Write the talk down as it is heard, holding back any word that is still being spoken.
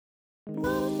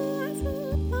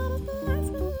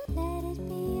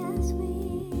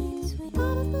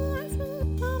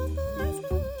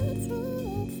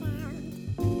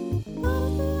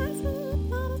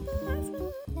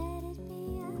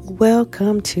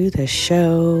Welcome to the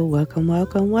show.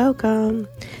 Welcome.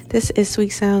 This is Sweet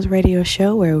Sounds Radio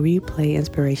Show where we play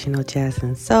inspirational jazz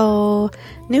and soul,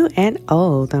 new and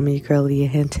old. I'm your girl, Leah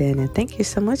Hinton, and thank you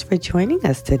so much for joining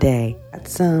us today. Got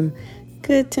some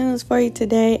good tunes for you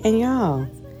today, and y'all,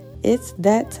 it's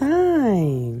that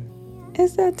time.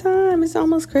 It's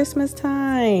almost Christmas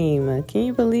time. Can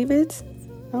you believe it?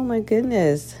 Oh my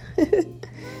goodness.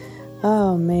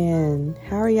 Oh man,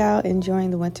 how are y'all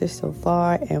enjoying the winter so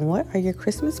far? And what are your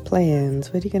Christmas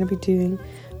plans? What are you going to be doing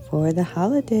for the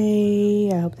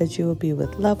holiday? I hope that you will be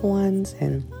with loved ones.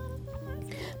 And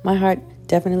my heart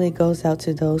definitely goes out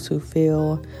to those who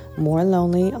feel more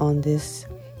lonely on this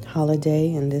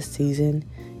holiday and this season.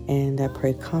 And I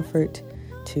pray comfort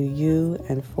to you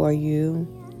and for you,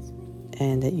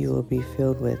 and that you will be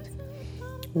filled with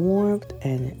warmth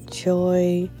and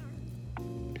joy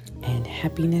and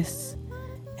happiness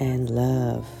and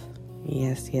love.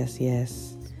 Yes.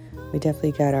 We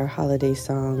definitely got our holiday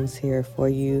songs here for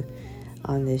you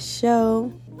on this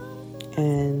show.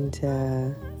 And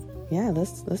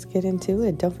let's get into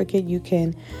it. Don't forget you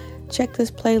can check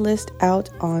this playlist out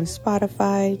on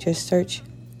Spotify. Just search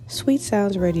Sweet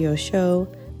Sounds Radio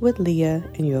Show with Leah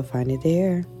and you'll find it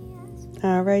there.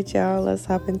 All right, y'all, let's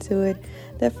hop into it.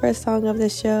 The first song of the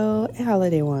show, a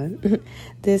holiday one.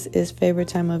 This is Favorite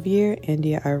Time of Year,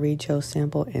 India Ari, Joe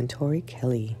Sample, and Tori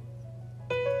Kelly.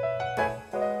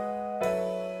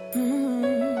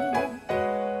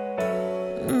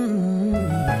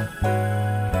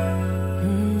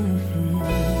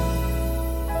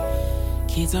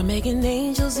 Kids are making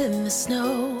angels in the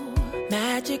snow,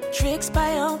 magic tricks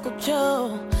by Uncle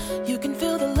Joe. You can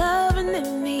feel the loving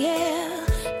in the air.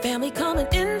 Family coming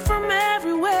in from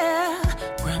everywhere.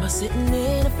 Grandma sitting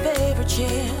in a favorite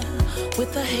chair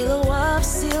with a halo of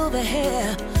silver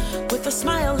hair, with a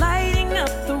smile lighting up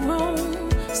the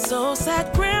room. So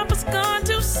sad Grandpa's gone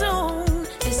too soon.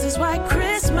 This is why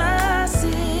Christmas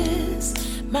is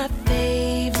my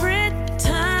favorite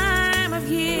time of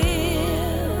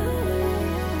year.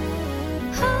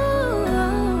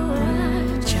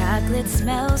 Oh, chocolate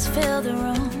smells fill the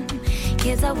room.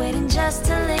 Kids are waiting just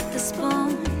to lick the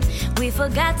spoon. We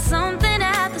forgot something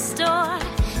at the store.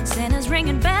 Santa's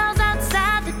ringing bells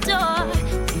outside the door.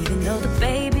 Even though the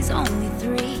baby's only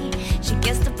 3, she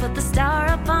gets to put the star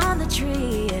up on the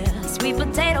tree. Sweet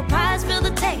potato pies fill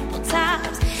the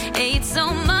tabletops. Ate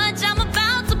so much I'm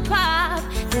about to pop.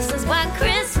 This is why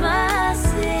Christmas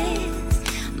is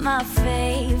my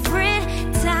favorite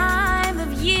time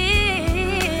of year.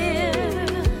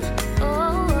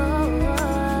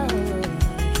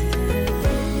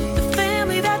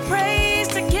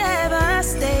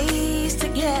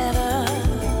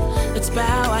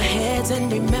 Bow our heads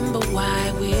and remember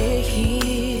why we're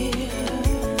here.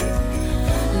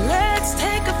 Let's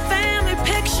take a family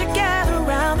picture, gather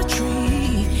around the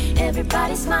tree.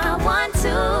 Everybody smile, 1, 2,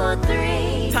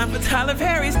 3. Time for Tyler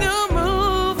Perry's new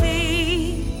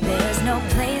movie. There's no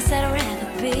place I'd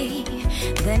rather be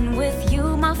than with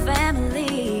you, my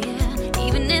family.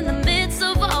 Even in the midst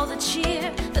of all the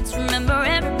cheer, let's remember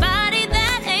everybody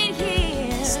that ain't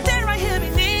here. Stand right here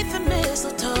beneath the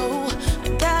mistletoe.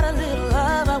 Got a little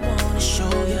love I wanna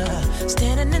show ya.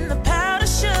 Standing in the powder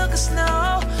sugar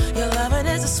snow. Your loving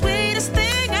is the sweetest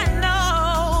thing I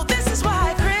know. This is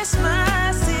why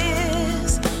Christmas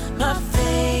is my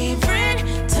favorite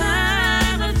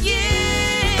time of year.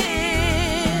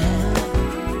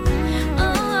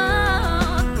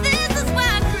 Oh, this is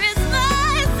why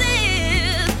Christmas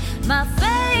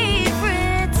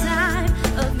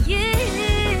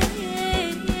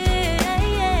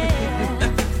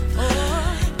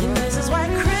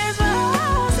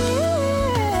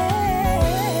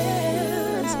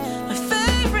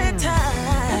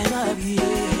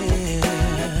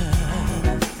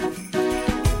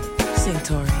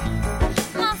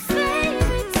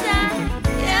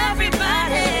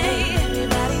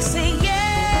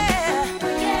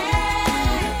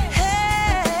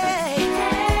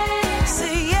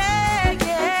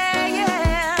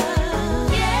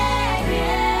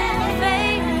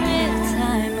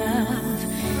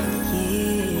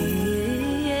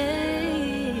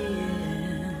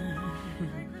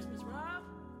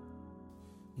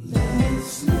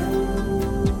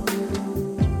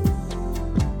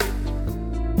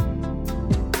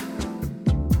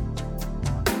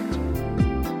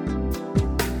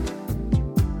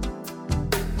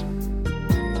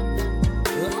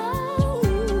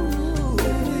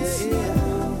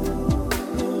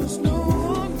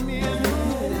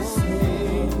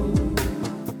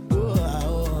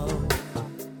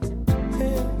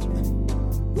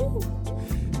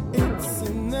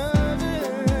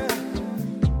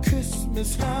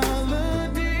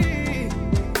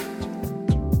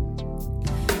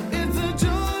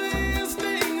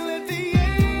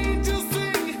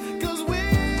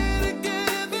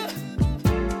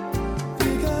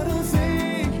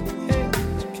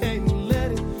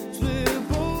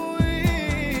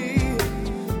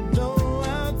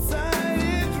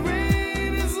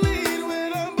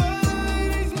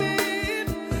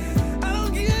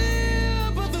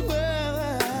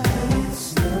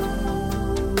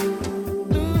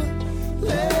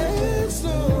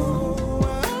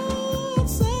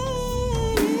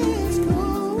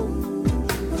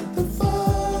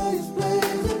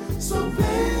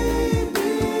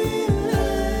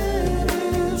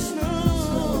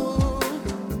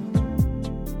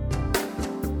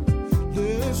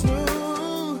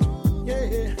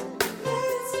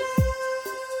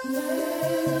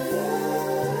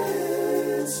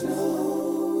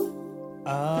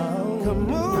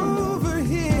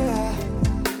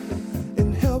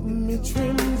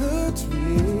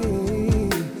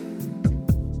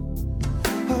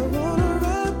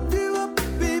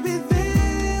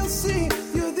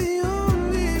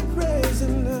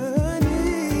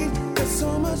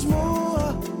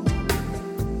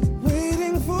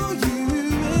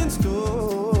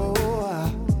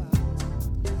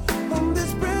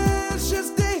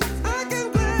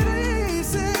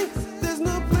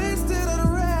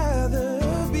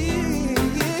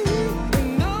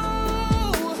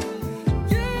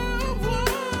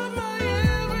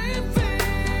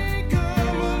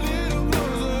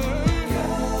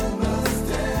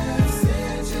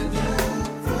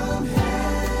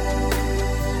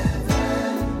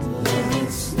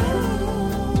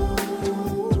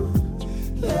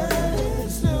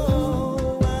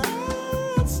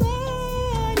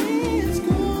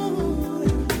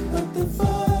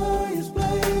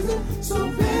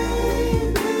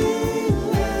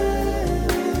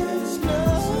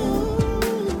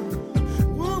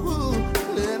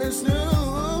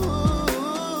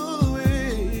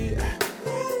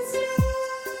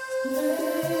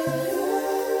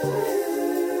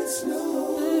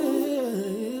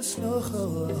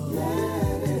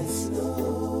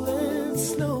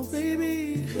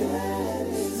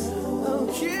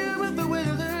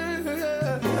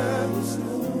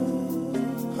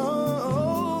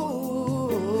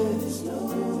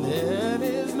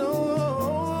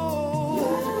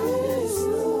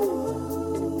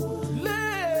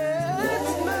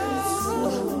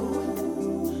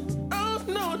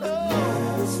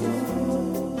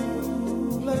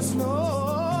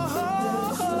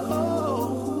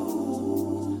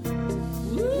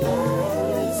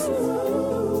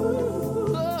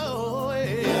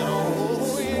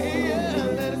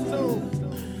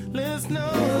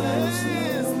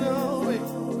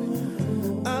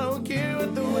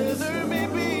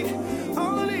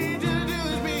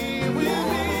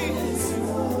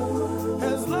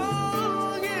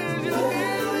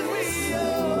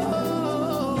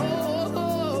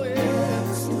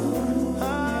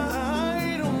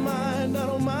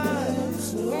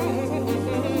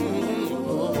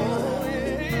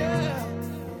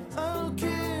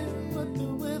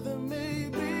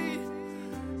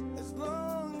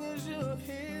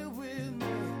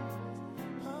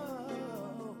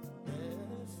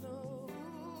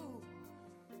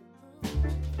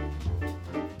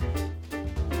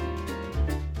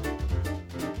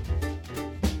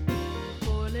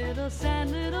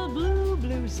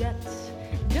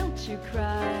Don't you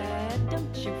cry,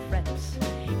 don't you fret.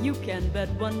 You can bet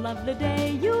one lovely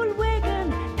day you'll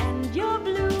waken and your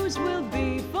blues will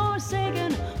be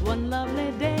forsaken. One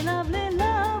lovely day, lovely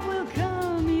love will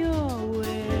come your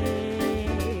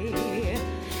way.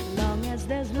 Long as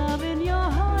there's love in your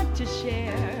heart to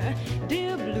share,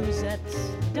 dear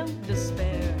bluesettes, don't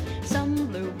despair. Some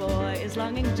blue boy is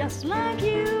longing just like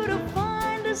you to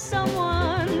find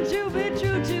someone to be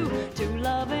true to. Two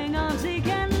loving arms he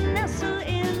can nestle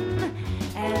in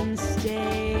and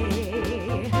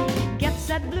stay. Get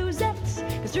set, bluesettes,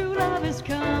 'cause true love is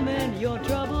coming. Your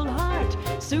troubled heart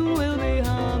soon will be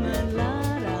humming. La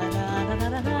da da da da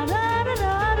da da da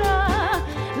da da.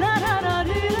 La da da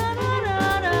dee da da da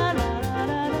da da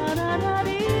da da da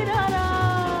dee da da.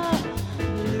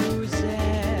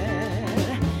 Bluesette,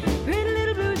 pretty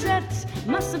little bluesette,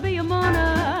 must be a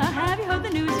mourner. Have you heard the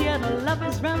news yet? Love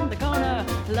is round the corner.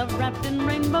 Love wrapped in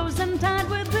rainbows and tied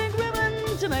with big ribbon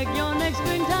to make your next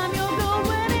springtime your gold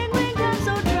wedding ring time.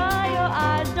 So dry your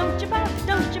eyes, don't you pout,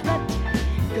 don't you fret.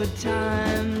 Good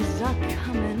times are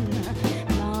coming,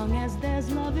 long as there's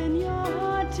love in your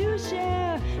heart to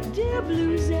share. Dear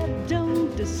bluesette,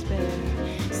 don't despair.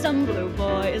 Some blue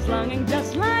boy is longing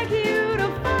just like you to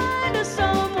find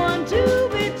someone to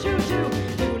be true.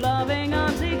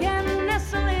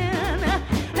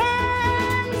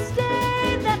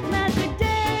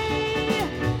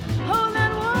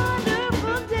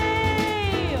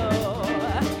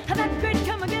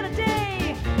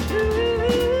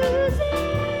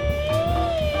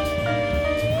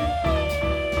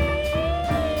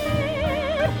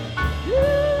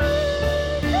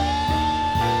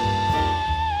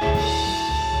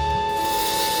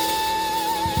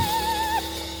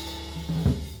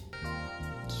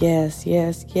 Yes,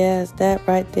 yes, yes. That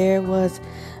right there was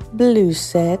Blue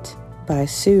Set by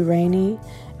Sue Rainey.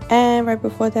 And right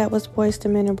before that was Boyz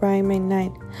II Men and Brian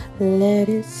McKnight. Let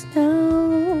it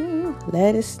snow.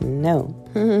 Let it snow.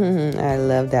 I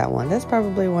love that one. That's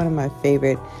probably one of my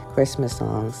favorite Christmas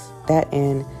songs. That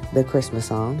and the Christmas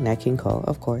song, Nat King Cole,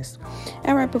 of course.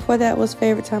 And right before that was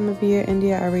Favorite Time of Year,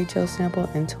 India Arie Joe Sample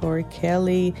and Tori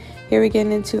Kelly. Here we get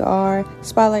into our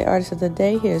Spotlight Artist of the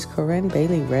Day. Here's Corinne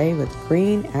Bailey Ray with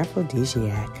Green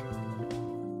Aphrodisiac.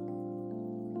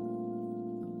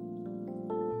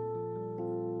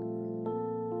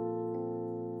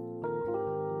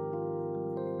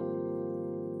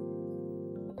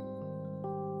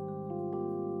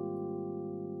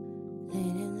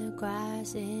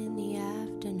 In the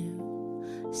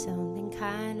afternoon, something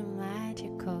kind of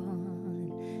magical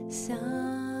sunlight.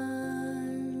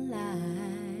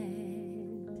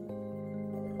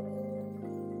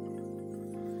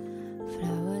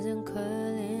 Flowers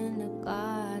uncurl in the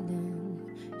garden,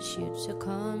 shoots are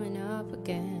coming up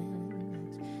again.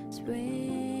 Springtime,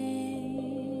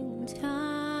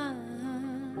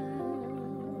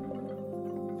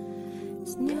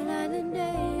 it's new like the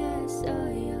day I saw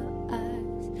your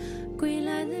eyes. Green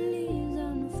like the leaves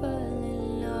on the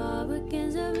falling love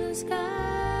against the blue sky.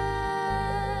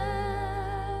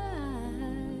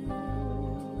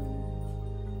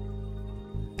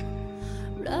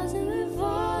 Blossom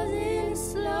falls in a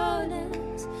slow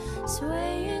dance,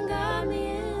 swaying got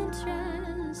me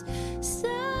entranced. So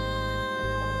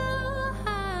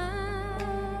high,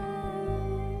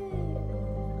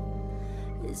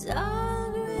 it's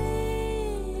all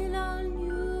green on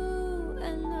you,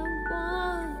 and I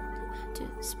want to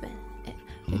spend it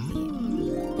with you.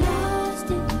 Lost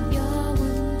in your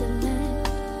wonderland,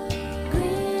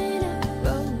 green and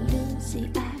rolling sea.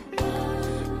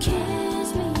 Kiss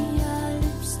me, your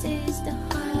lips taste the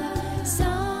honey.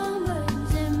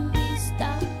 Songbirds and bees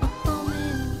stop home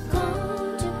and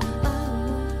come to our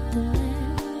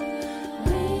wonderland.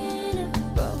 Green and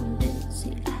rolling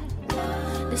sea.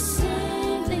 The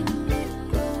same thing that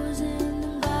grows in the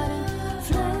garden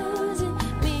flows in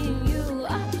me and you. I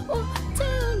want to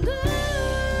go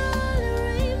on the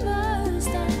rainbow,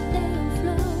 stand and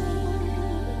flow.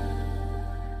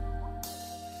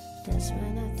 That's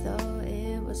when I thought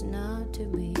it was not to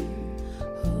be.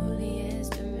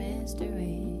 Holiest of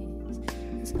mysteries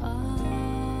is all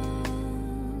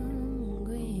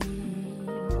green,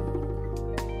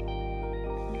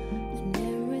 and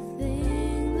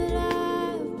everything that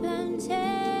I've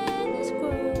planted is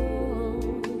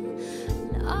grown,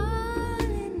 and all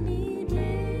it needs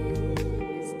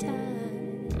is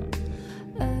time.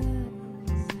 Earth,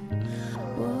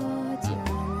 water,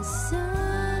 and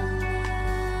sunlight.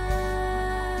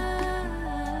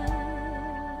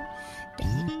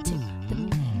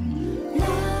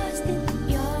 Lost in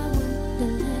your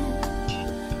wonderland,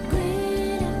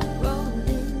 green and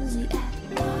rolling sea.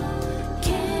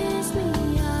 Kiss me,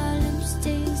 your lips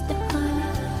taste the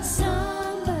honey.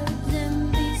 Songbirds and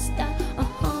bees start a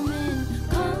humming.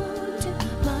 Come to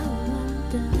my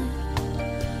wonderland,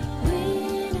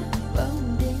 green and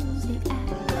rolling sea.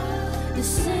 The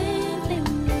same thing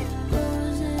that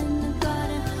grows in the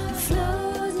garden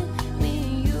flows in me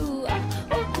and you. I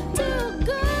want to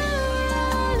go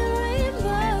on the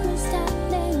rainbow,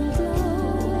 stand and glow.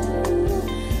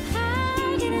 How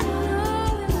can I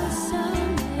know it was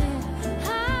someday?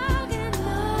 How can I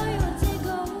know you will take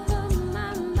over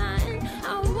my mind? I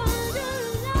wonder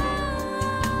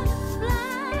love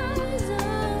flowers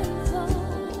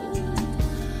unfold,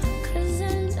 'cause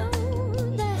I know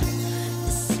that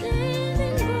the same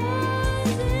thing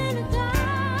grows in the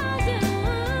garden.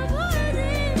 What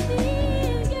is it?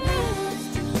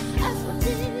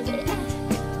 Aphrodisiac,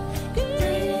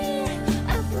 green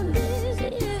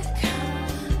aphrodisiac.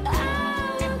 I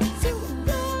want to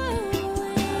go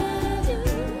with you,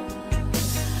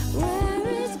 where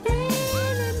it's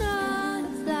green and all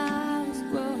the flowers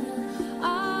grow,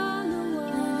 all the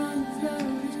water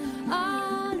flows,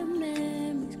 all the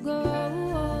memories grow.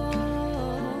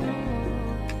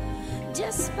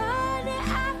 Just for the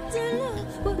afternoon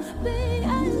will be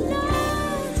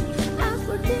alone.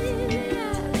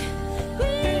 Aphrodisiac,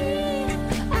 green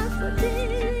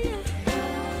aphrodisiac.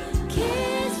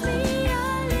 Kiss me,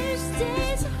 your lips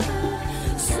taste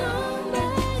honey.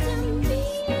 Songbirds and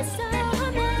bees are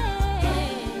humming.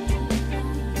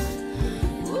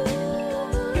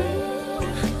 Ooh,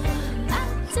 I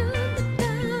took the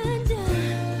thunder.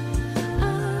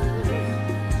 Oh,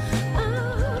 oh.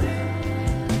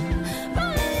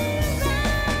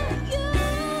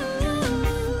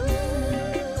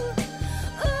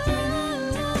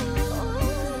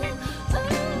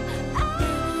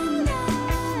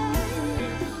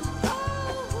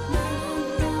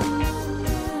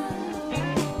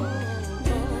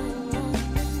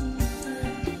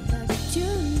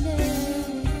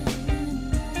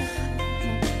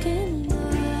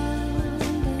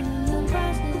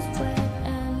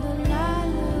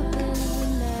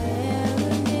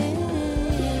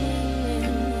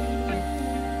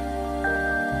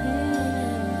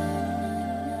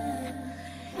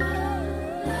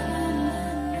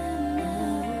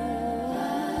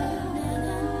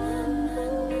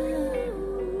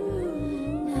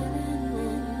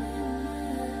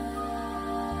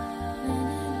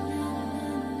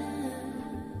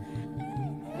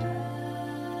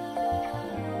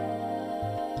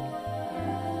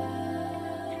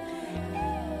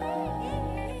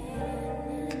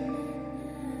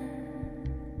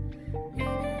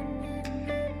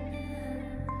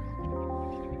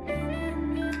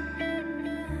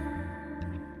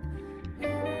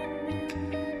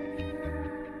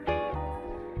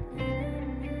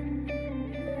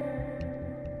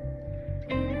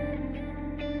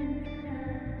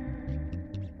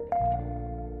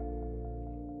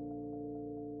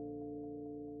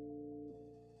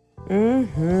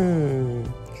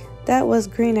 That was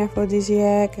Green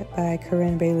Aphrodisiac by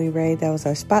Corinne Bailey Rae. That was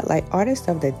our Spotlight Artist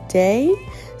of the Day.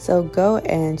 So go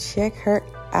and check her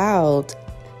out.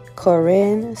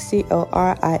 Corinne,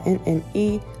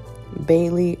 Corinne,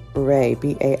 Bailey Rae,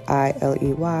 Bailey,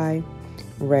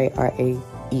 Rae,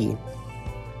 Rae.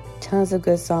 Tons of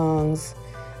good songs.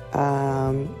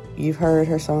 You've heard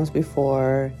her songs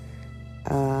before.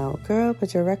 Girl,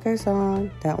 put your records on.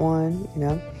 That one,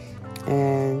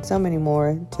 and so many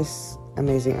more. Just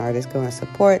amazing artists. Go and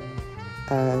support,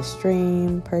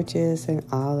 stream, purchase, and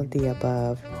all of the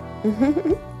above.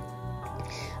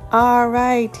 All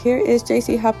right, here is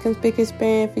JC Hopkins' biggest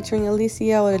band featuring Alicia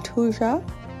Latuja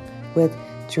with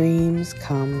Dreams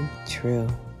Come True.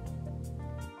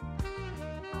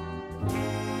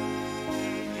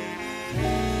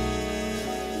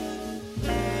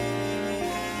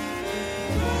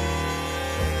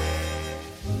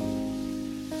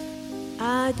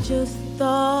 I just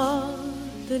thought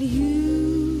that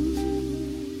you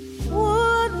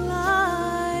would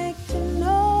like to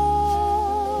know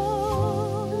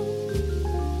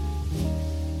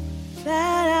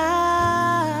that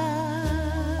I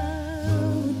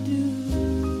would do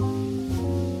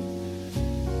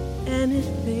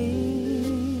anything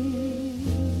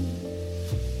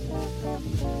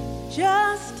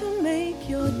just to make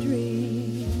your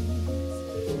dreams,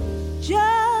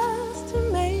 just to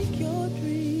make your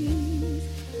dreams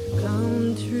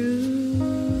come true.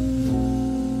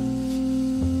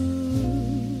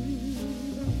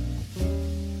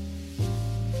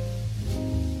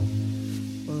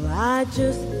 Well, I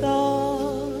just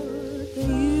thought that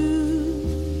you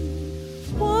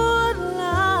would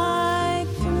like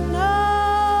to know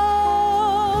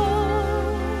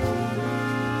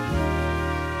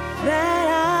that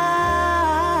I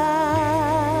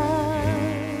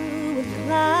would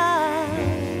climb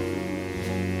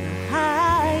the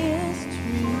highest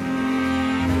tree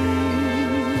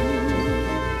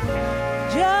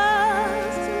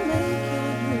just to make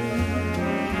your dreams,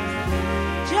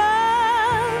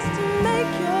 just to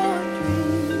make your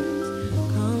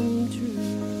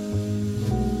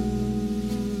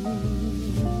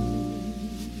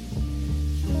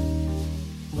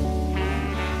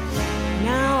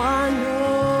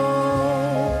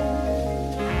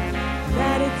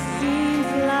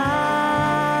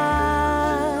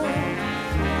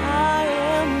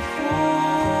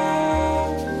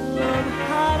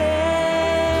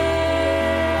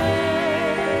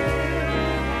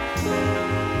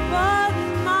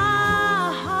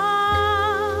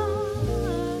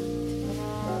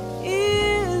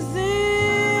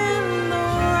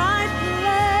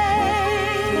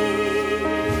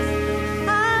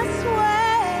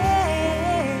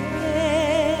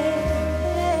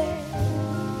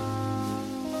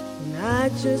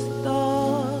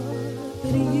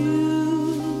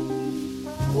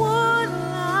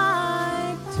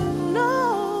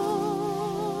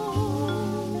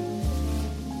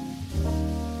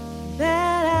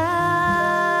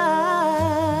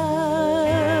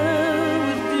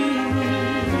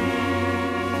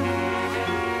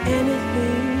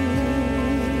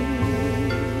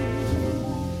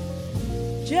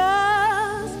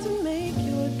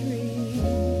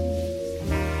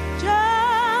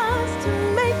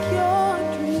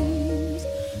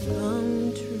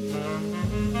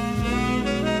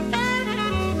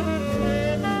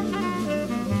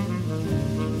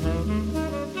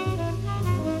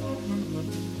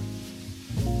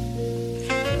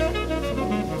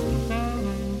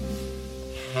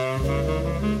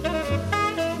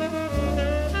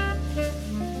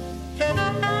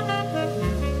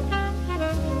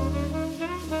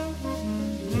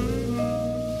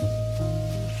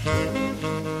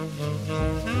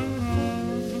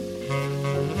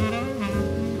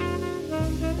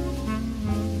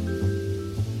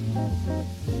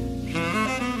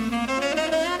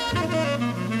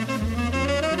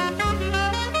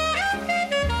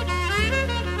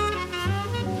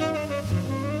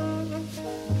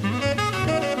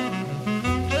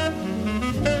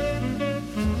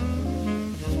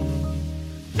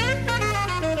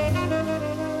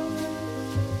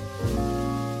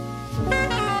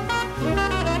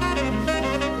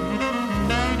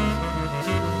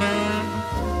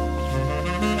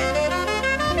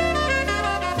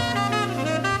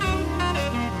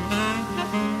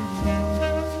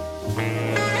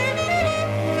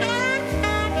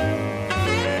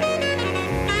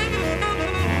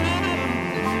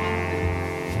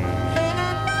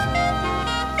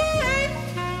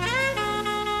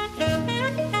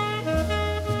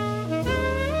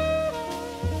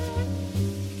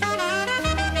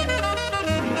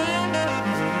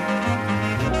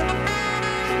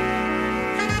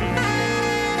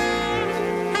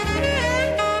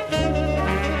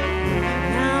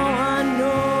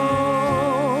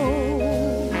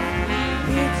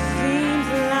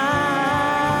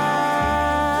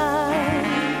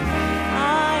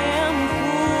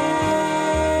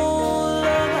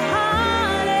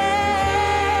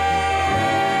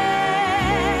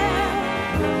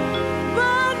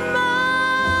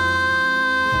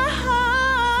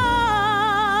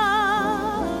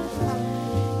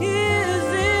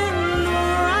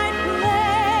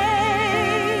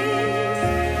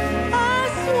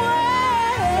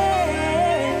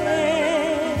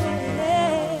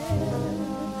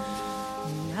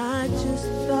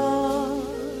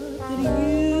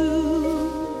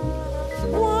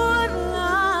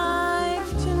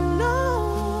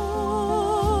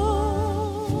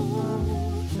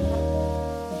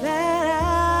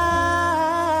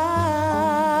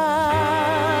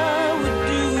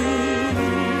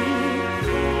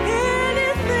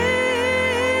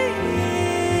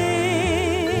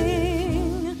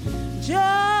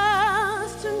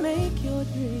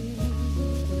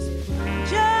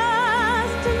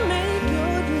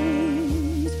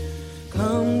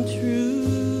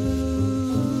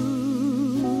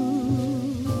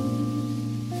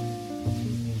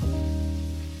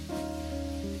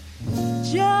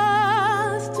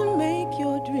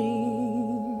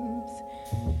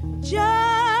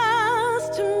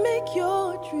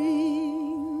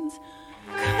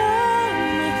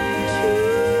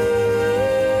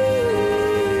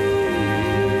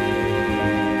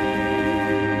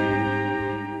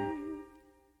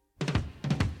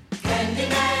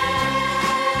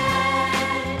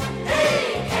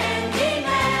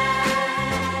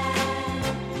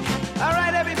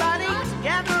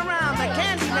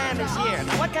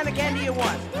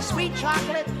Sweet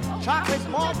chocolate, chocolate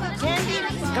malt, candy,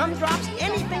 gumdrops,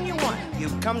 anything you want.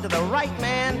 You've come to the right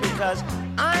man because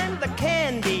I'm the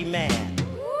candy man.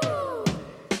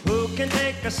 Who can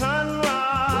take a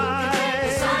sunrise?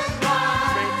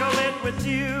 Sprinkle it with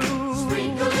dew.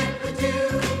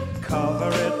 Cover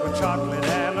it with chocolate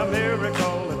and a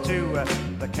miracle or two.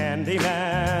 The candy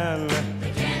man.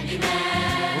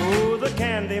 Oh, the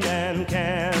candy man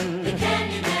can.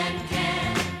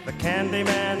 The candy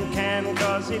man can,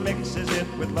 'cause he mixes it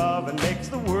with love and makes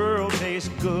the world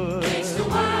taste good.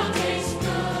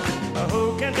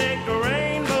 Who can take a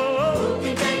rainbow?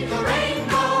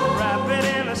 Wrap it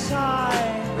in a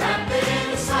sigh.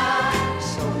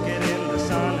 Soak it in the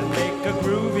sun and make a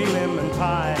groovy lemon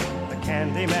pie. The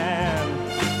candy man.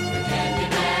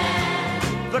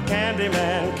 The candy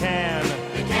man can.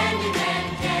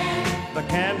 The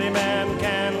candy man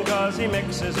can, 'cause he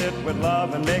mixes it with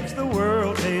love and makes the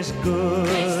world taste good.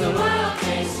 The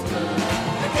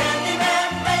candy man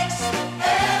makes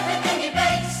everything he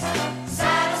bakes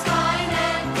satisfying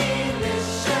and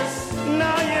delicious.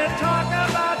 Now you talk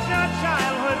about your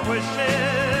childhood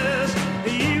wishes.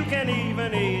 You can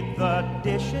even eat the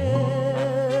dishes.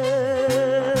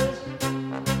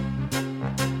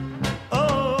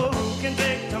 Oh, who can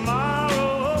take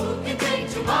tomorrow?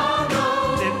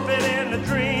 Dip it in a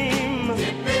dream.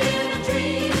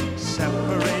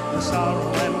 Separate the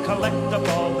sorrow and collect up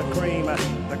all the cream.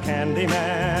 The candy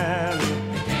man.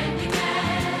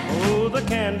 Oh, the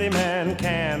candy man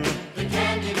can.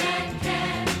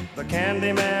 The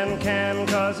candy man can,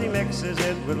 'cause he mixes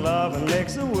it with love and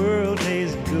makes the world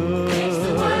taste good. The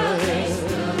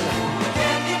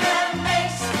candy man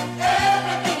makes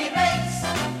everything he bakes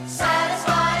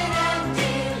satisfying and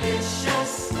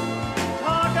delicious.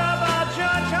 Talk about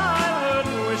your childhood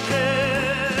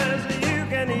wishes. You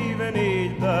can even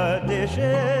eat the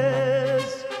dishes.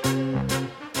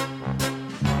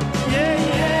 Yeah,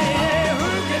 yeah, yeah.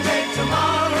 Who can take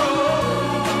tomorrow?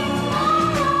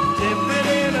 Dip it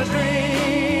in a dream.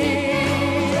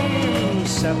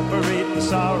 Separate the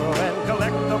sorrow and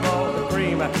collect up all the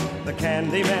cream. The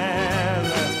candy man.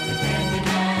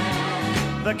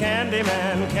 The candy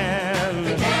man can.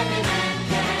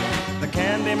 The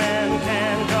candy man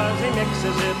can, 'cause he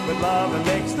mixes it with love and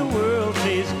makes the world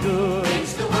taste good.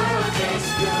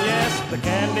 Yes, the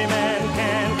candy man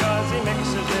can, 'cause he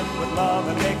mixes it with love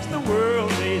and makes the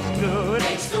world taste good.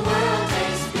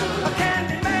 A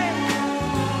candy man,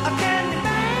 a candy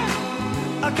man,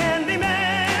 a candy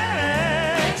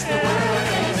man. Makes the world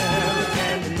taste good. A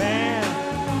candy man,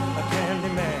 a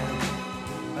candy man,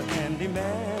 a candy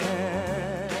man.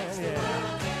 Yeah,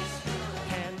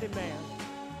 candy man.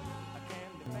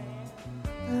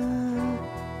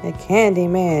 The Candy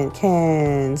Man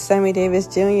can. Sammy Davis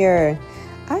Jr.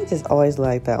 I just always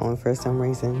liked that one for some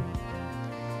reason.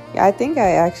 Yeah, I think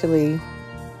I actually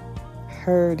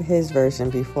heard his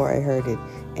version before I heard it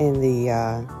in the,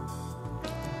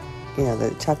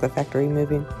 the Chocolate Factory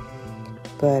movie.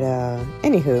 But,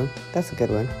 anywho, that's a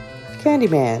good one.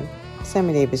 Candyman,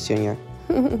 Sammy Davis Jr.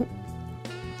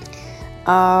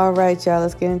 All right, y'all,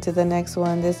 let's get into the next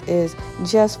one. This is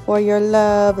Just For Your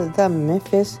Love, the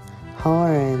Memphis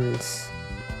Horns.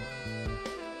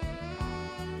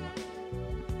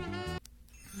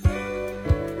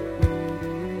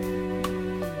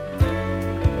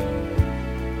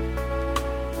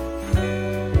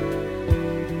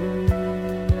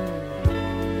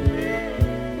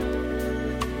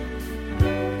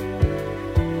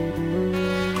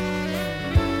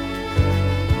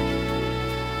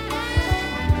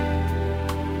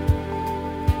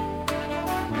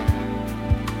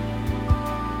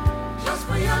 Just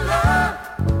for your love.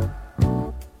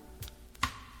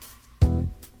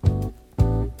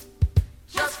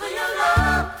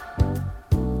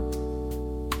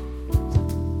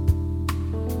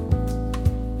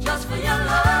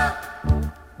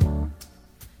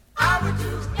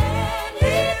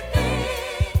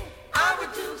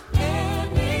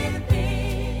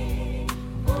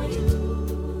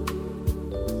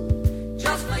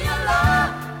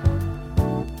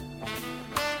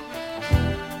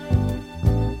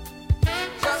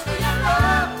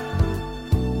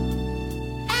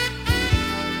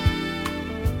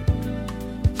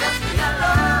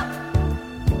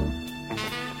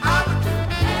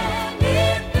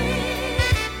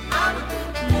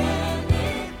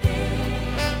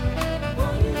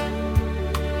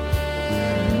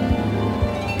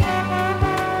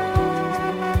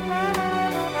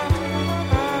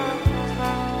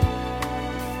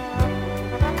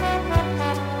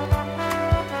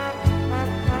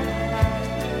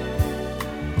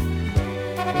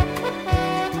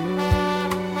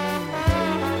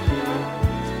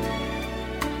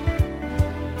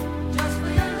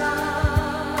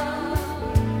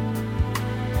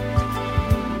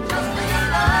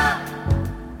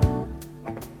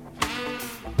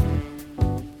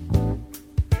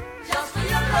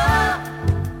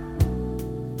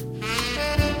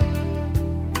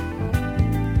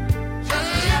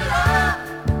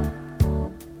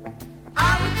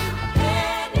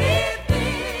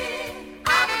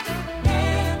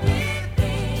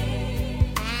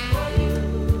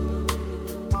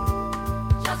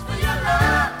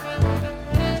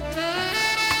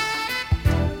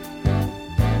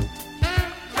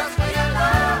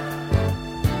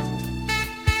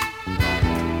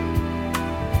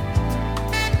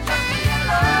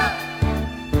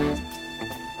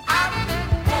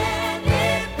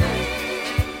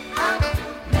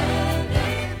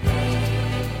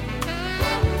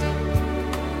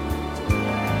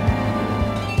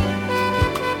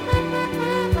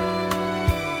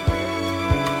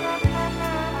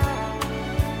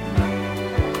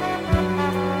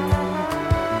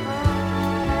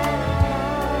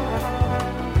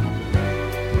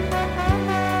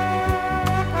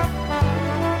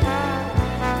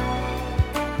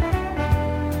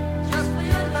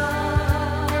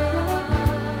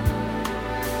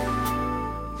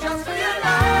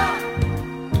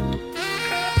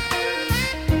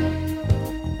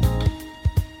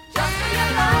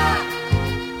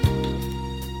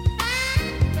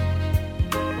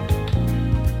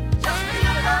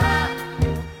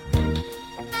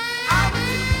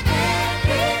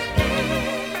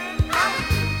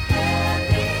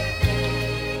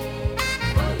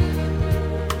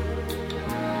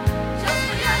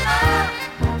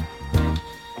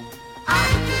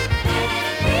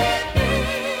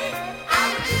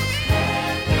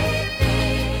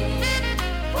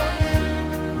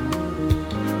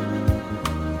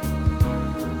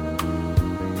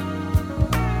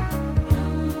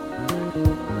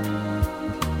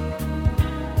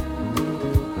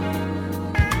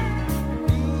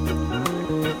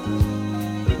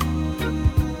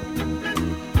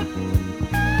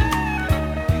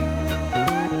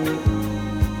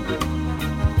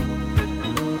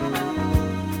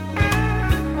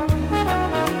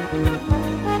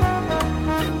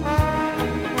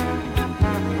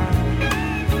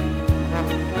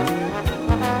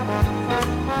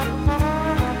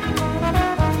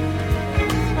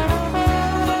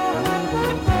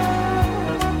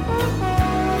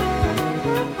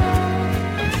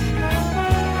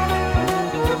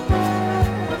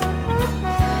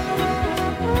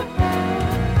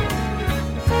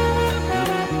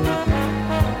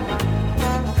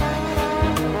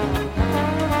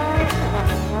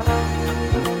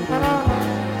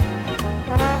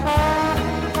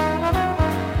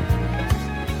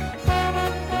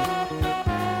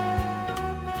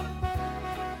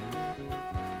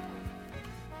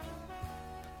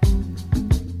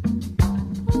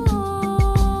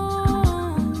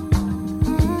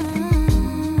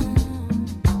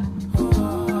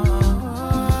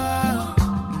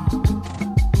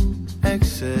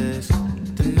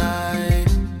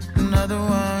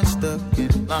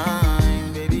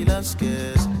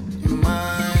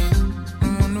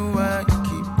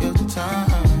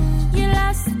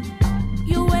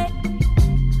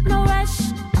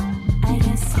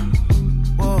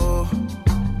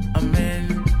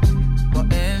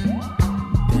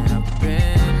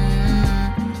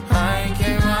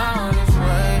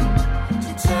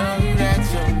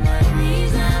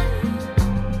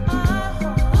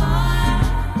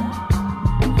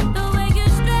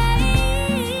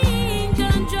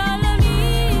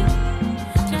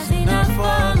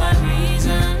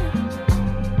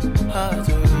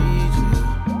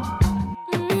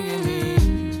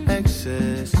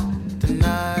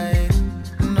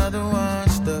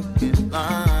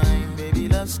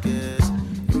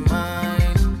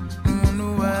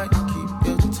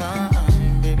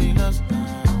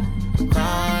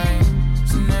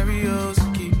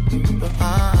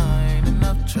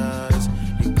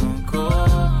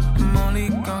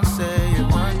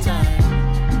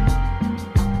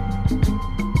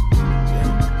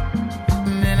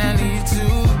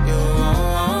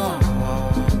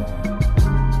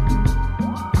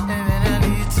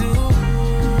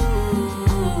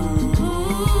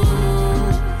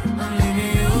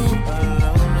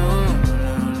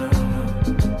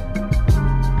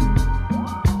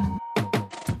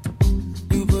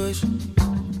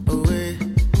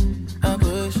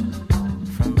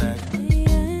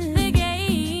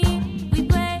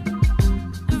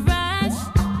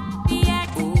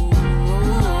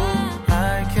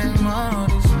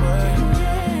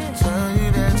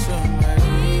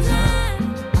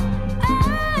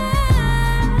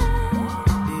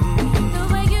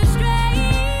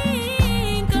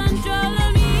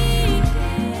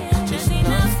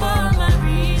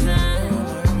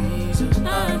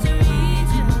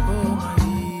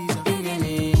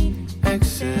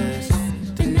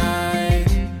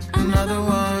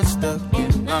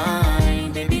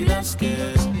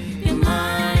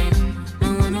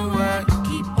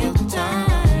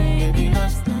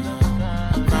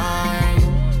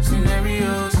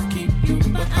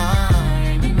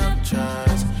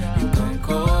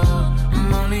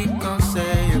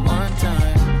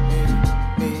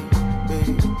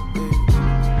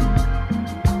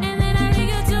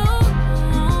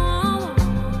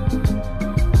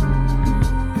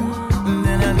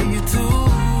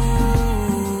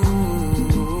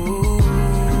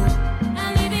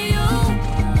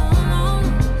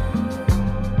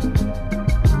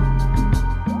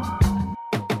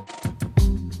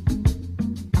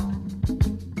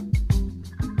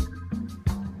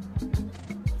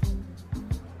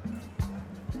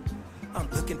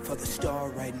 looking for the star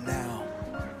right now.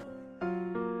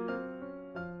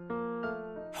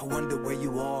 I wonder where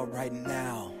you are right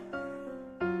now.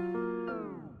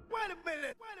 Wait a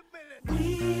minute.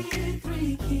 We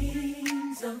three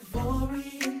kings of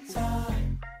Orient are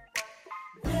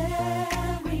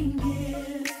bearing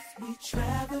gifts. We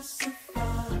traverse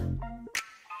afar,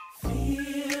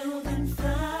 field and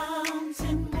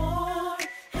fountain, moor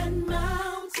and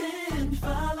mountain,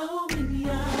 following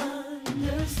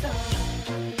yonder star.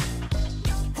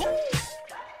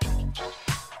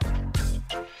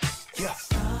 Yeah.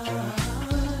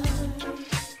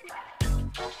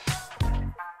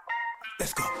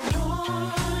 Let's go.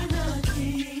 Born a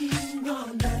king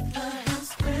on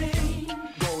Bethlehem's plain.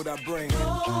 Gold I bring.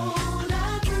 Gold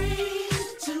I bring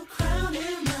to crown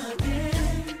him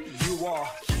again. You are.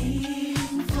 King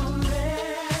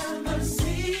forever,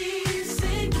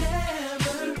 ceasing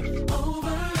never,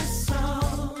 over a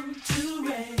song to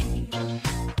reign.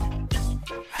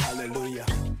 Hallelujah.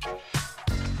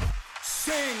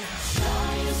 Sing.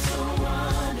 Star, you're so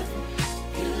wonderful,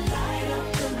 you light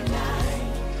up the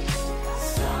night.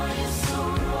 Star, you're so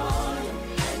royal,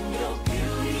 and your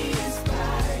beauty is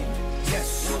bright.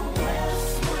 Yes. Your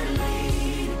westward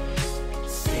lead,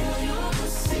 still you'll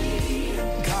proceed.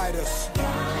 Guide us.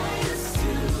 Guide us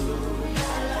to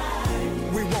thy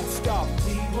light. We won't stop.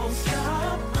 We won't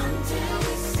stop until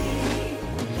we see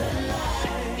the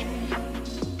light.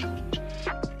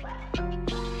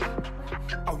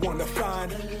 I wanna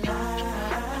find.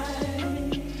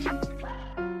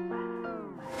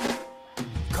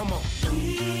 Come on.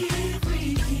 We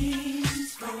three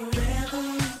kings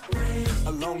forever pray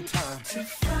A long time. to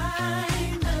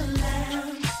find the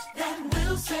Lamb that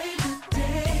will save the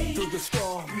day. Through the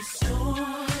storm.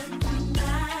 Storm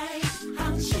tonight,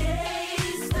 I'll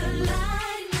chase the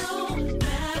light, no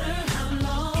matter how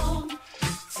long it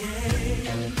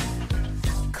takes.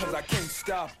 Cause I can't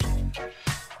stop.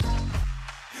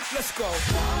 Let's go.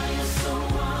 Star, you're so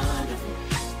wonderful,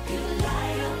 you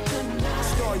light up the night.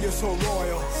 Star, you're so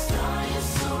royal. Star, you're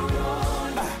so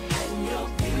royal, and your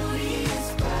beauty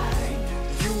is bright.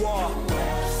 You are.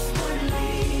 Westward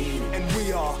lead, And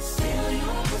we are. still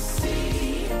you'll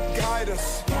proceed. Guide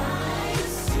us. Guide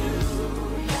us to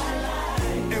thy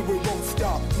light. And we won't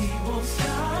stop. We won't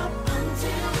stop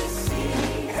until we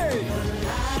see Hey.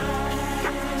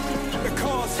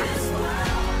 Because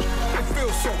it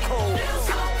feels so cold.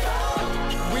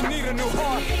 We need a new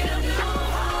heart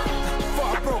for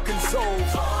our broken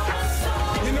souls.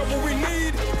 You know what we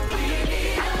need?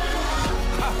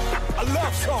 A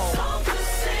love song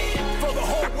for the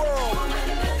whole world.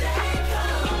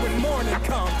 When morning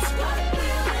comes,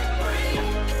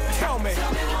 tell me.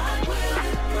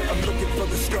 I'm looking for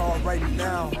the star right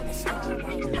now.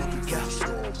 Yeah.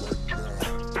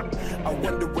 I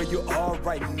wonder where you are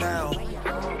right now.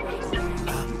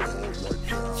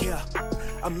 Yeah.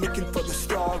 I'm looking for the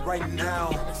star right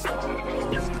now.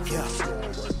 Yeah.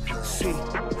 See,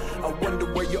 I wonder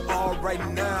where you are right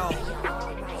now.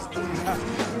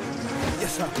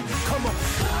 Yes, sir. Come on.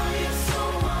 Star, you're so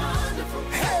wonderful,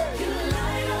 Hey, you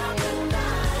light up the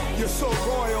night. you're so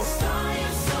royal. Star,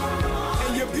 you're so royal,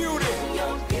 And your beauty,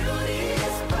 your beauty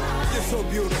is bright. you're so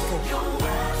beautiful. Your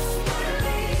westward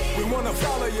lead, We want to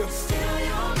follow you. still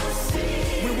you'll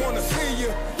proceed. We want to see you.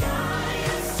 Guide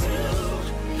us to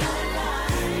thy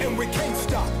light. And we can't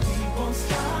stop. We won't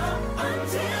stop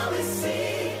until we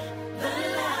see the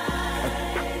light.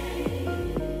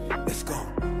 Let's go.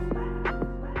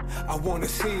 I want to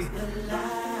see. The light.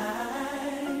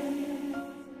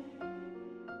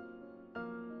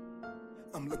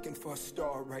 I'm looking for a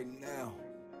star right now.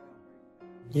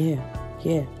 Yeah.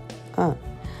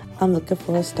 I'm looking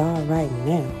for a star right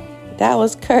now. That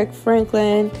was Kirk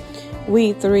Franklin,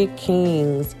 We Three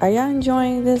Kings. Are y'all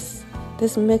enjoying this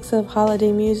mix of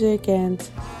holiday music and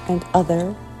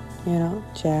other,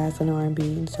 jazz and R&B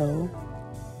and soul?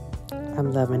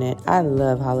 I'm loving it. I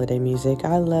love holiday music.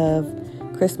 I love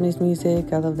Christmas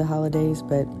music. I love the holidays,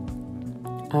 but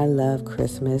I love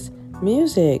Christmas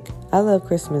music. I love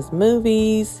Christmas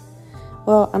movies.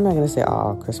 Well, I'm not going to say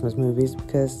all Christmas movies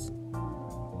because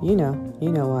you know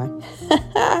why.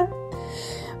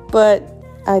 But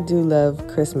I do love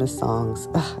Christmas songs.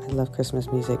 I love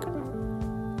Christmas music.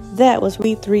 That was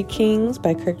We Three Kings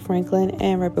by Kirk Franklin,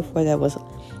 and right before that was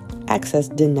Access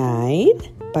Denied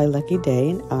by Lucky Day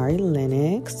and Ari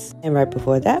Lennox. And right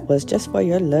before that was Just For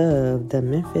Your Love, the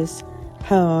Memphis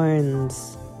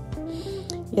Horns.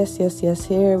 Yes.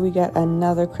 Here we got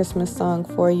another Christmas song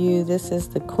for you. This is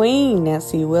the Queen,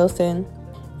 Nancy Wilson.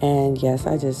 And yes,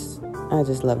 I just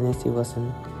love Nancy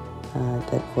Wilson.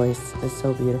 That voice is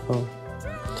so beautiful.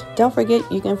 Don't forget,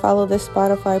 you can follow this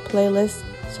Spotify playlist.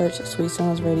 Search Sweet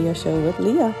Sounds Radio Show with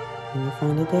Leah, and you'll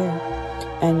find it there.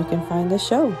 And you can find the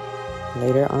show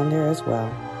later on there as well.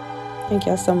 Thank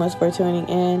y'all so much for tuning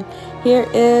in. Here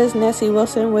is Nessie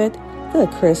Wilson with the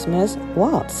Christmas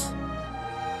Waltz.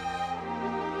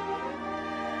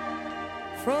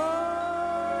 Frosted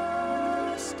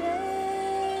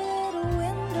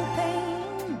window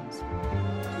panes,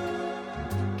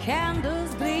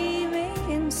 candles gleaming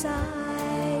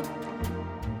inside,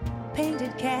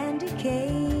 painted candy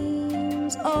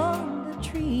canes on the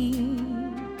tree.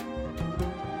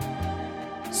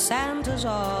 Santa's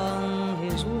on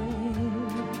his way.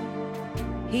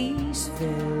 He's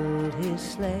filled his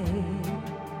sleigh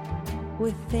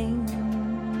with things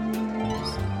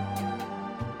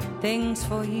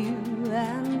for you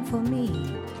and for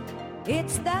me.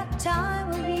 It's that time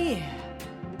of year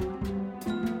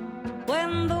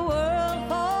when the world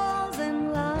falls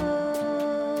in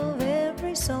love.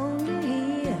 Every song you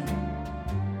hear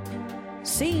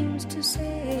seems to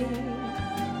say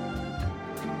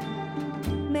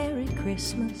Merry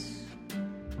Christmas.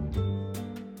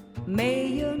 May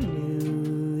your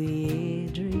New Year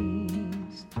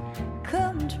dreams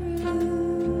come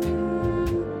true.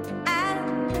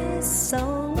 And this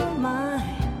song of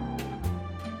mine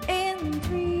in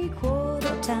 3/4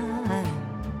 time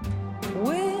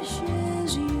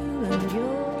wishes you and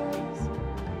yours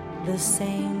the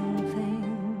same thing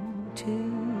too.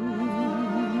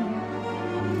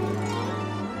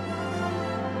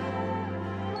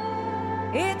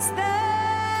 It's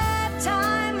that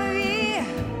time of year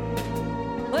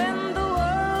when the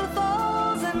world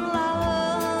falls in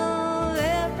love.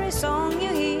 Every song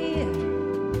you hear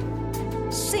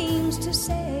seems to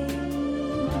say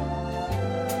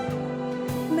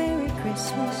Merry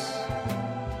Christmas.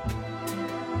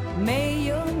 May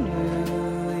your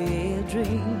New Year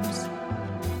dreams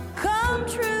come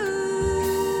true.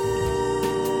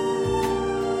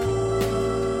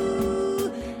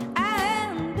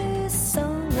 And this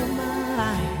song of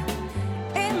mine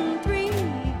in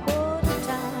 3/4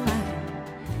 time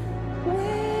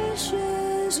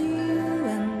wishes you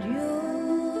and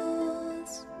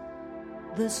yours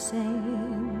the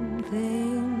same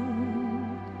thing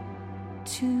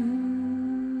too.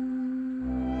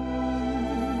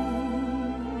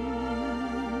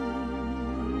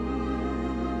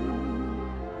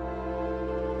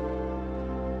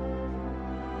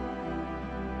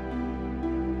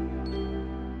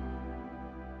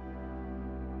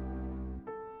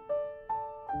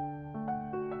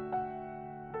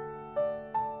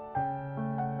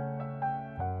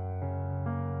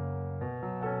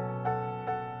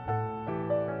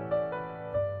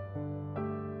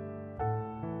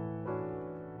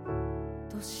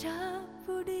土砂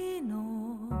降りの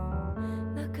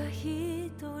中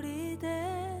一人で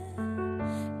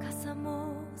傘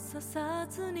もささ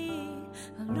ずに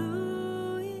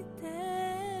歩いて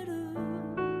る。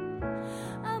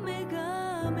雨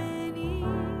が目に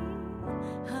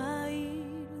入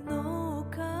るの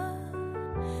か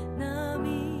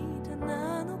涙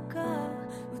なのか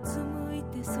うつむい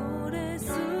てそれ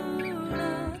すら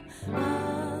わ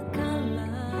からな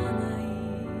い。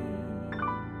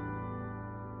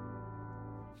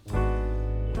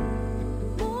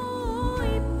もう一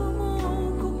歩も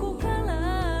ここから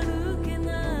歩けない。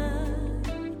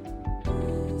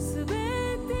す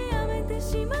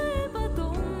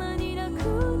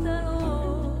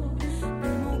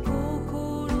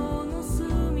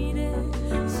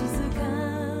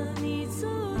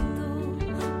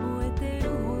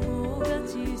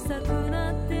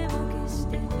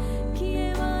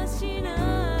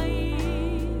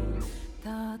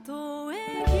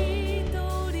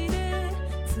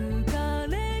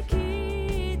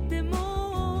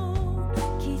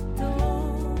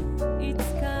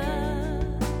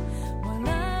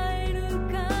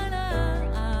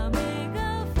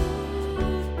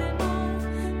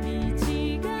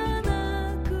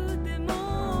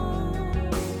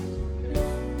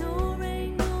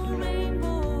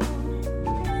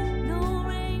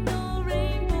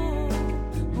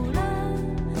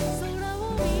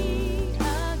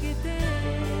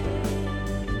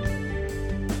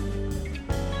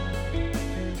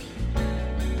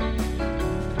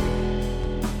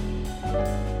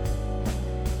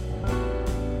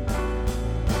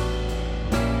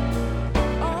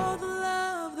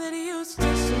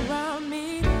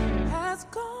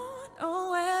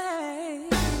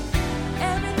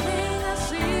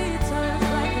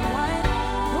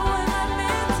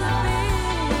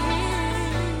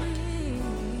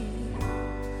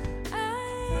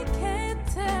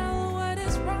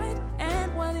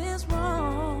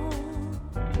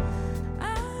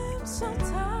so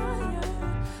tired.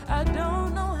 I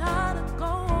don't know how to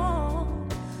go on.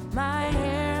 My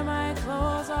hair, my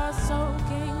clothes are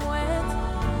soaking wet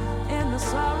in the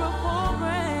sorrowful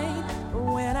rain. But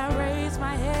when I raise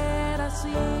my head, I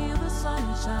see the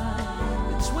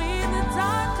sunshine between the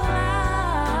dark clouds.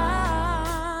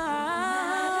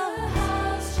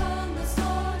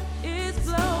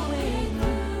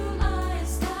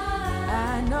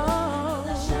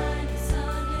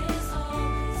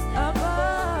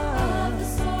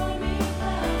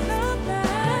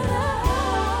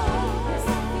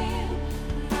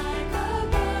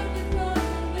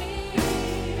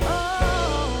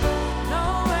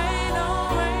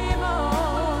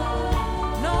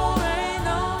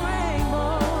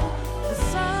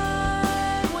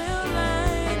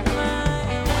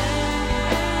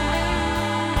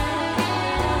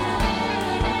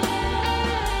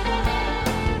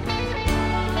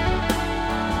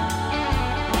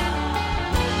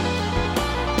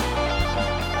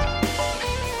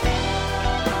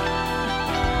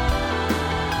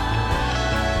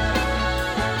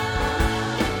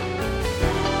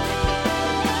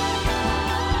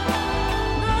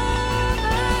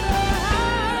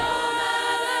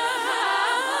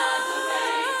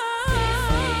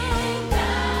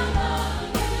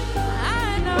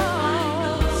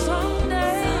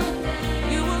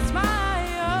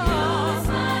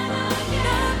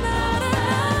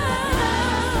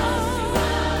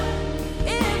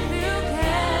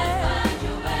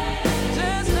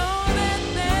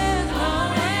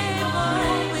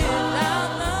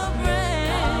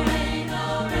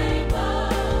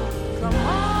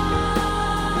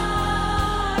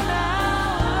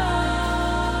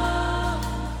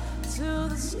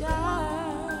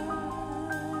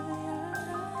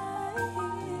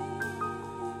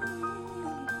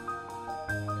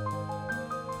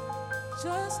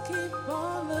 Just keep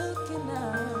on looking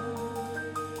up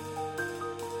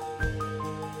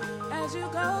as you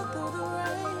go through the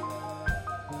rain.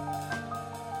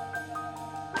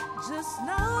 Just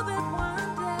know that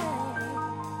one day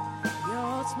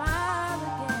you'll smile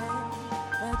again,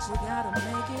 but you gotta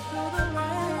make it through the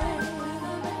rain.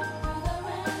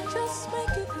 Just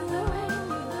make it through the rain.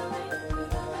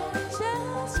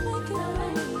 Just make it through the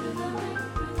rain.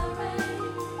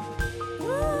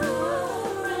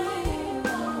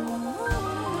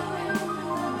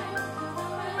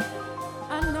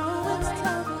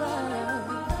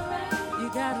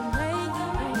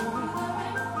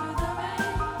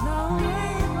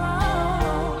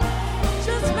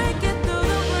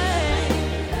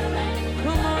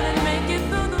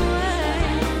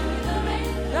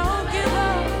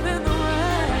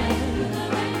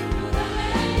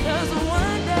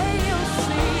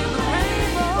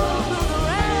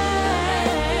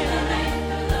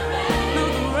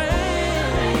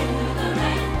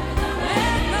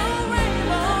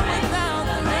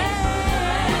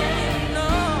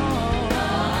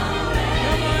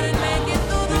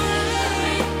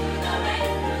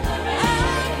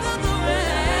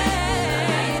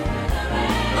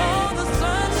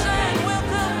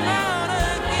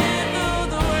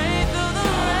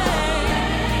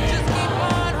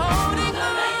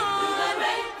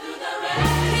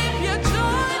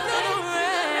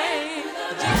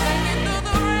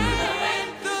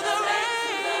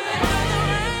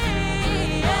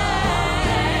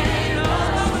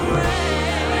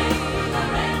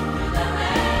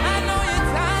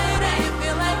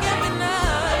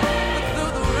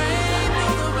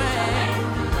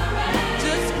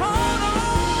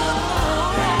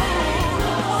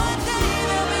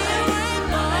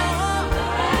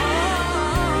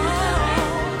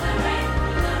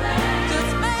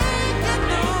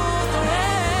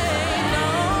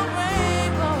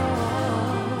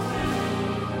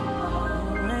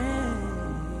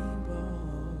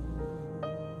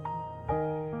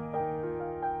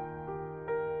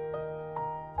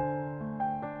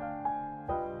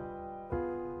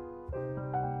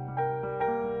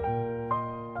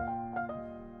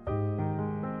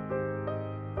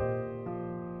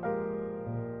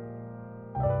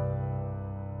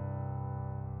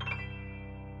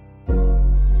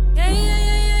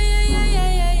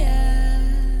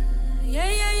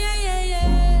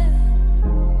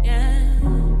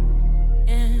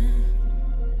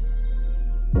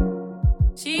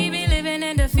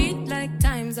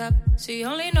 She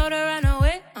only know to run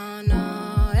away, oh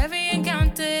no. Every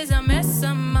encounter is a mess,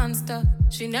 a monster.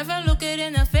 She never look it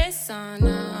in the face, oh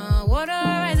no. Water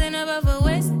rising above her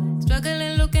waist,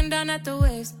 struggling looking down at the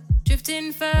waves.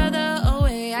 Drifting further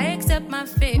away, I accept my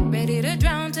fate. Ready to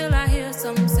drown till I hear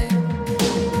some say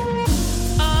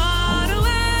all the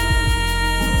way,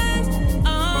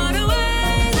 all the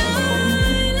way, all the way.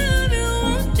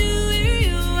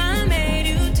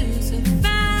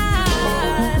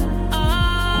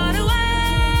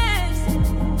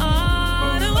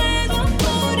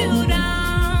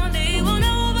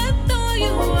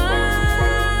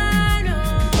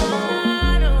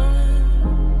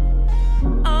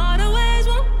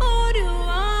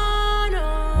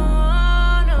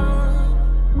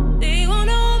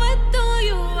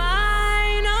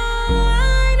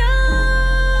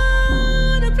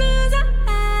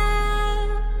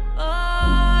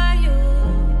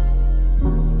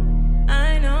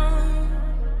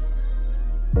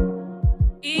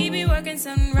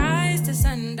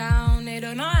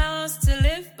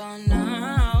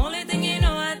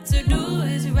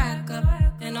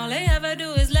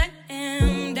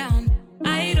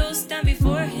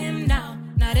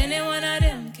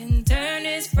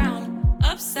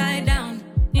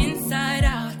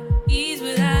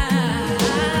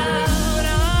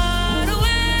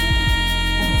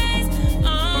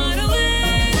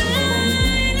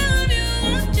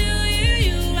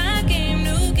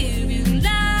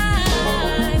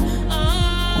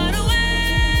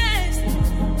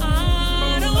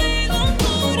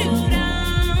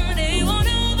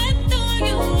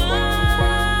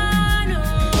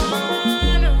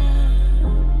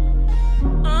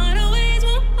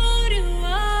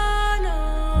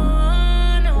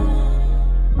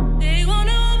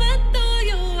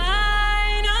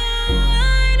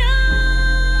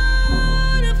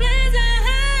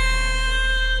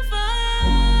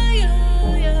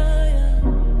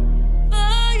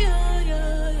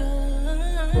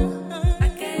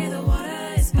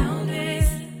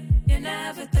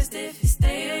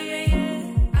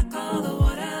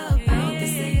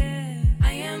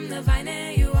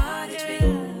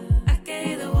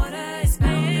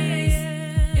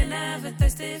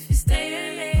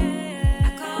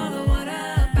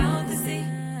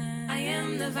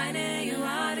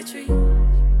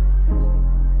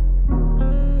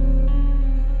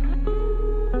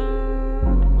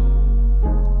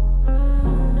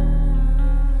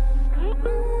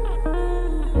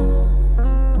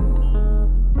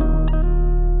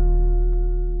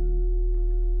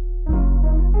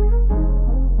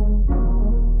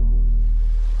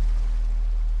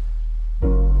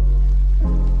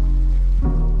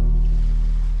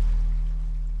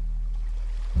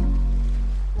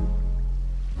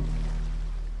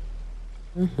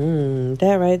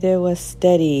 That right there was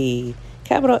Steady.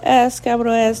 Capital S,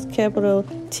 capital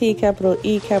T, capital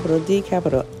E, capital D,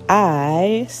 capital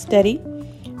I. Steady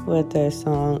with their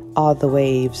song All the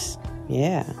Waves.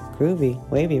 Yeah, groovy,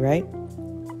 wavy, right?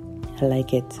 I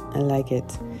like it.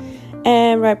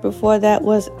 And right before that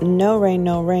was No Rain,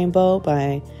 No Rainbow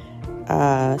by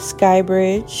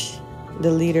Skybridge,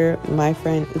 the leader, my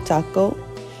friend Utako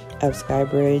of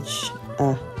Skybridge.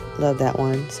 Love that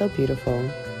one. So beautiful,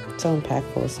 so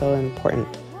impactful, so important.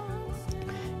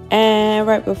 And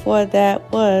right before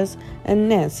that was a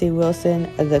Nancy Wilson,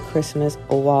 The Christmas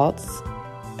Waltz.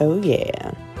 Oh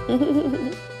yeah.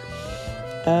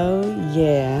 Oh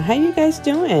yeah. How you guys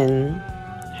doing?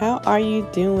 How are you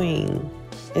doing?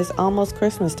 It's almost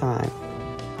Christmas time.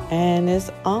 And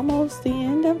it's almost the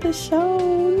end of the show.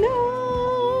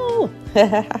 No!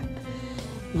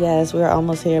 Yes, we're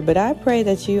almost here. But I pray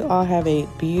that you all have a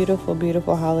beautiful,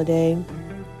 beautiful holiday.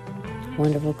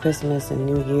 Wonderful Christmas and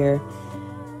New Year.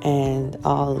 And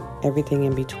everything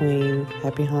in between.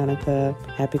 Happy Hanukkah.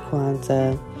 Happy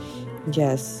Kwanzaa.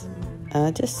 Yes.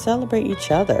 Just celebrate each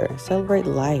other. Celebrate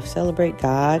life. Celebrate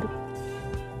God.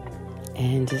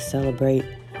 And just celebrate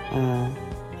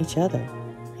each other.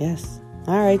 Yes.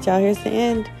 All right, y'all. Here's the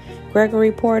end.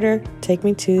 Gregory Porter, Take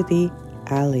Me to the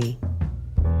Alley.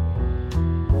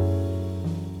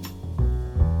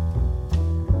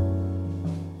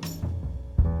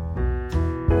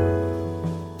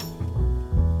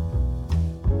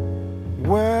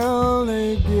 Well,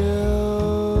 they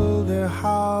build their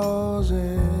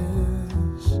houses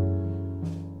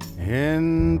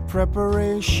in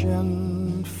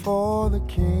preparation for the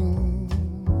king,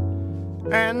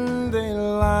 and they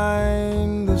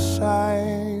line the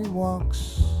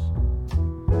sidewalks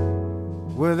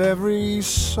with every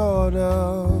sort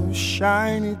of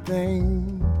shiny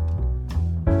thing.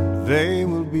 They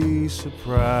will be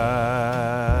surprised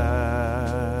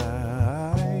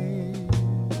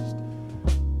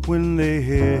when they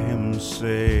hear him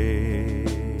say,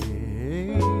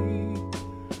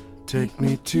 take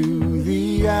me to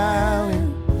the alley,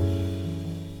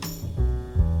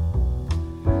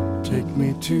 take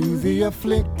me to the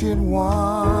afflicted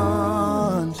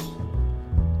ones,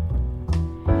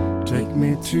 take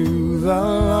me to the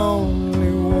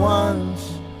lonely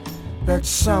ones that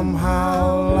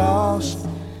somehow lost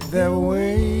their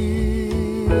way.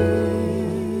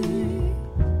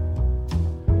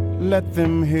 Let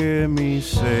them hear me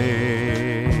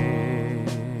say,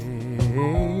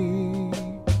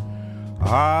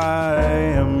 I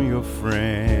am your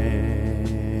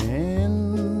friend.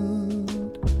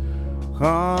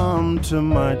 Come to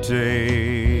my table,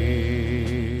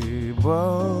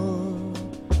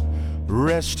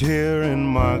 rest here in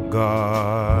my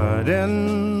garden.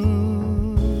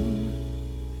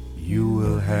 You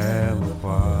will have a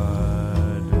pardon.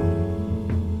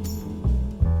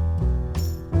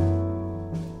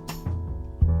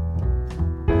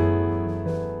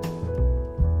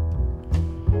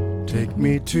 Take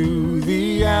me to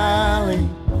the alley,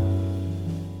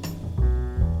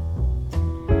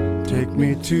 take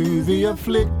me to the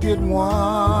afflicted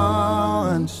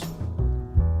ones,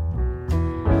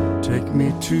 take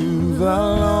me to the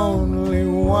lonely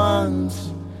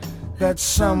ones that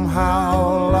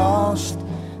somehow lost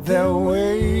their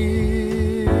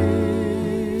way.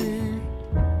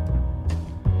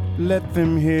 Let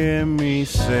them hear me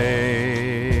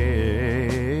say,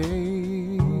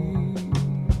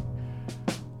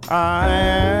 I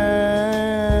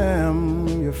am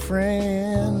your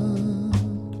friend.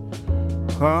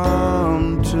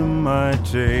 Come to my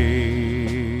table,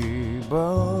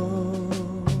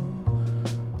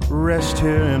 rest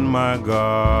here in my garden.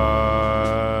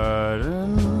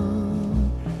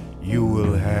 You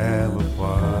will have a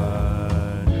pardon.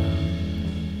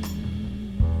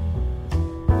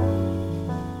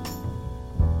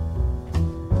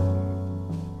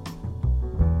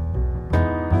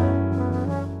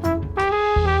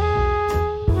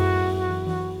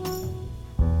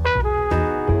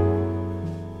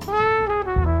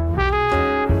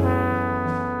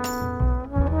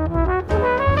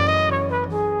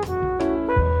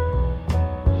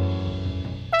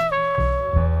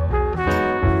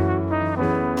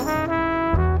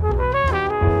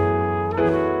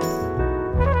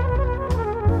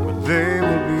 They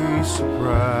will be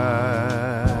surprised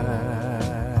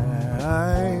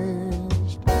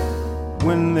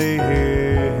when they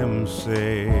hear him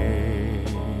say,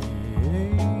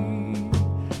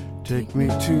 take me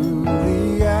to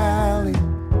the alley,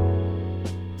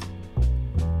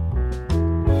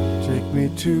 take me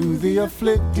to the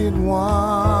afflicted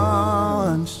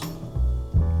ones,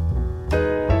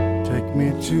 take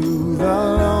me to the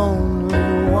lonely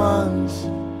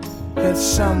that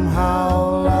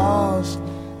somehow lost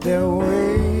their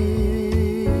way.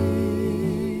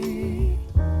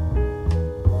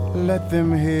 Let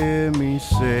them hear me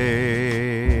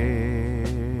say,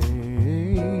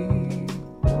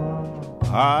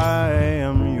 I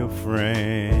am your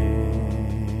friend.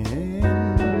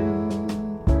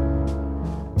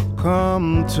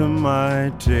 Come to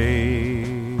my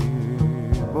table,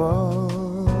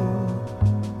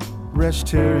 rest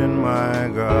here in my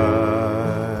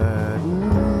garden.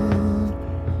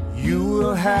 You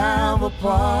will have a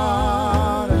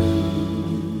pardon.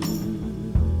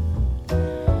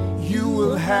 You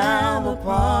will have a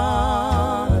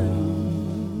pardon.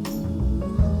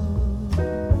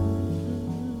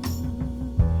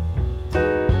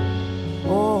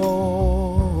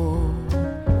 Oh,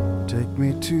 take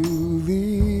me to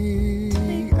the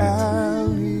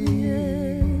alley.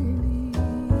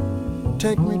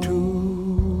 Take me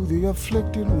to the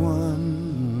afflicted ones.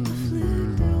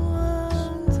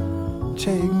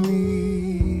 Take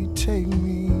me, take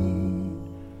me,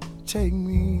 take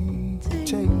me,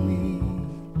 take me,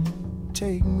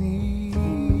 take me.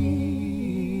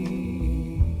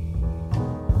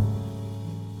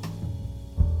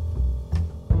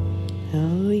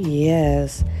 Oh,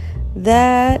 yes.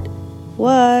 That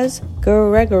was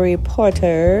Gregory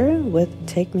Porter with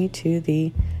Take Me to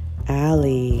the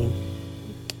Alley.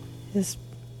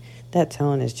 That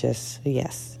tone is just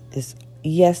yes. It's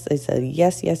a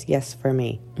yes for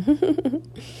me.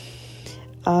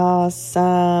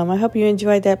 Awesome. I hope you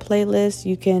enjoyed that playlist.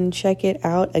 You can check it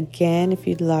out again if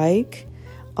you'd like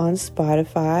on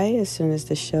Spotify as soon as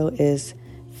the show is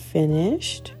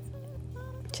finished.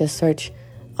 Just search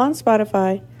on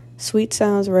Spotify Sweet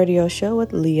Sounds Radio Show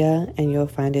with Leah, and you'll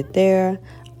find it there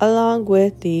along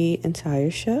with the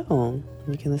entire show.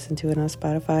 You can listen to it on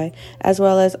Spotify as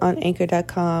well as on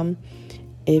Anchor.com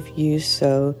if you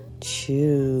so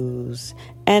choose.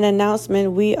 An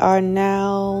announcement: we are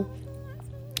now,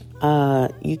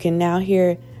 you can now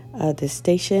hear the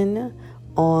station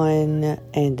on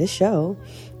and this show.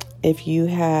 If you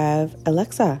have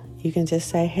Alexa, you can just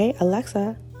say, hey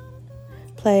Alexa,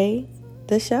 play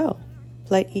the show.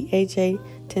 Play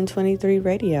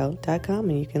EAJ1023radio.com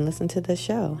and you can listen to the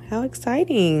show. How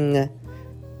exciting!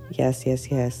 Yes.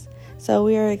 So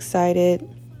we are excited.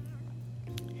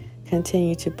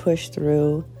 Continue to push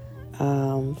through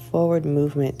forward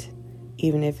movement,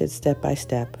 even if it's step by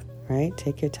step, right?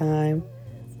 Take your time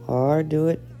or do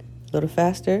it a little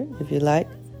faster if you like,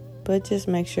 but just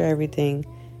make sure everything,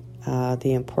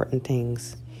 the important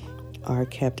things are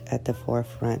kept at the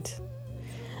forefront.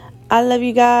 I love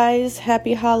you guys.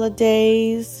 Happy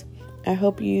holidays. I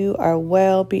hope you are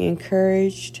well. Be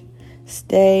encouraged.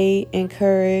 Stay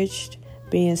encouraged.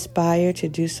 Be inspired to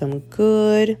do some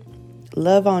good.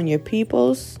 Love on your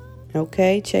peoples.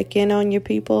 Okay? Check in on your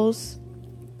peoples.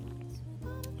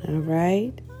 All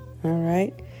right.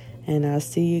 And I'll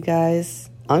see you guys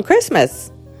on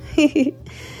Christmas.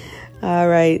 All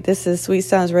right. This is Sweet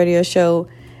Sounds Radio Show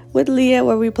with Leah,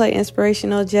 where we play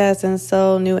inspirational jazz and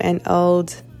soul, new and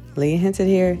old. Leah Hinton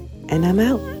here, and I'm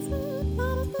out.